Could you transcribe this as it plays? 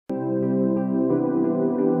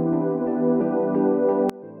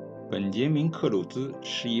本杰明·克鲁兹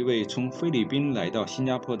是一位从菲律宾来到新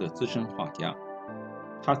加坡的资深画家。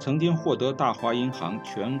他曾经获得大华银行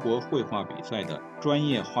全国绘画比赛的专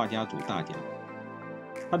业画家组大奖。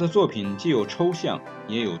他的作品既有抽象，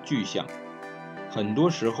也有具象，很多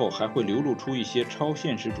时候还会流露出一些超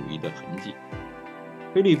现实主义的痕迹。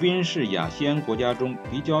菲律宾是亚细安国家中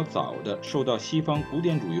比较早的受到西方古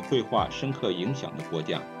典主义绘画深刻影响的国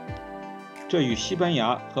家，这与西班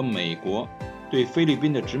牙和美国对菲律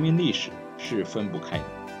宾的殖民历史是分不开的，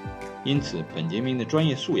因此本杰明的专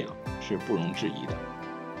业素养是不容置疑的。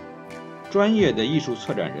专业的艺术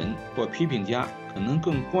策展人或批评家可能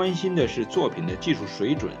更关心的是作品的技术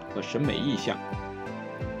水准和审美意向，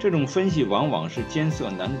这种分析往往是艰涩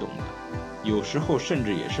难懂的，有时候甚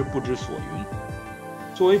至也是不知所云。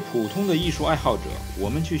作为普通的艺术爱好者，我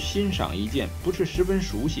们去欣赏一件不是十分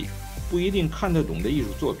熟悉、不一定看得懂的艺术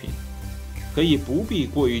作品，可以不必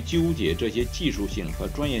过于纠结这些技术性和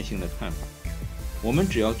专业性的看法，我们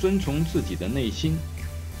只要遵从自己的内心，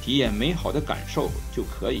体验美好的感受就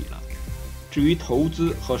可以了。至于投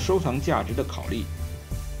资和收藏价值的考虑，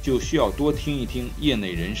就需要多听一听业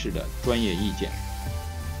内人士的专业意见。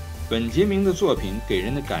本杰明的作品给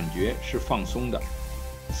人的感觉是放松的，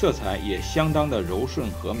色彩也相当的柔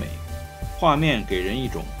顺和美，画面给人一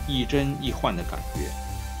种亦真亦幻的感觉，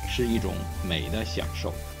是一种美的享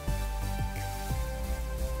受。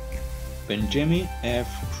Benjamin F.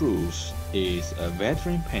 Cruz is a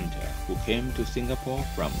veteran painter who came to Singapore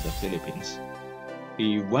from the Philippines.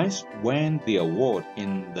 He once won the award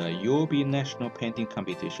in the UOB National Painting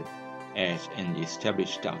Competition as an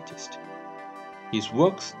established artist. His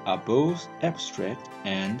works are both abstract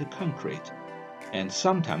and concrete, and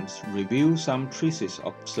sometimes reveal some traces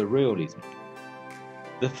of surrealism.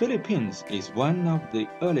 The Philippines is one of the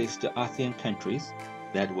earliest ASEAN countries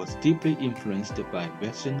that was deeply influenced by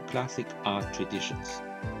Western classic art traditions.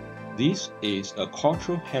 This is a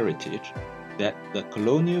cultural heritage that the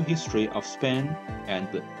colonial history of Spain and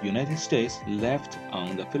the United States left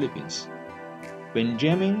on the Philippines.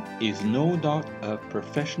 Benjamin is no doubt a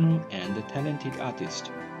professional and talented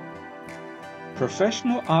artist.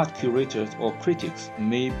 Professional art curators or critics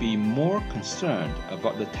may be more concerned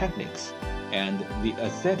about the techniques and the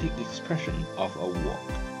aesthetic expression of a work.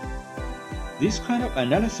 This kind of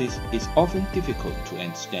analysis is often difficult to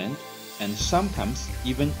understand and sometimes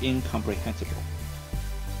even incomprehensible.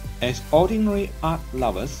 As ordinary art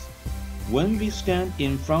lovers, when we stand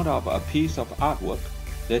in front of a piece of artwork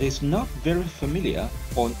that is not very familiar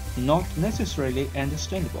or not necessarily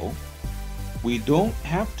understandable, we don't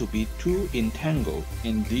have to be too entangled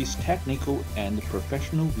in these technical and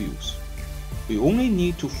professional views. We only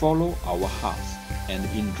need to follow our hearts and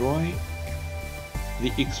enjoy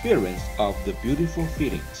the experience of the beautiful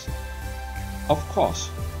feelings. Of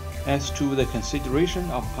course, as to the consideration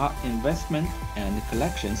of art investment and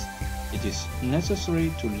collections, it is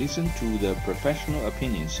necessary to listen to the professional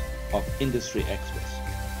opinions of industry experts.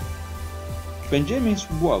 Benjamin's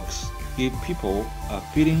works give people a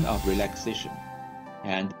feeling of relaxation,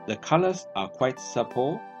 and the colors are quite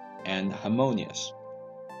supple and harmonious.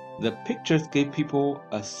 The pictures give people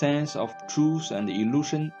a sense of truth and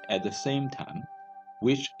illusion at the same time,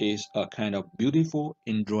 which is a kind of beautiful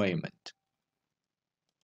enjoyment.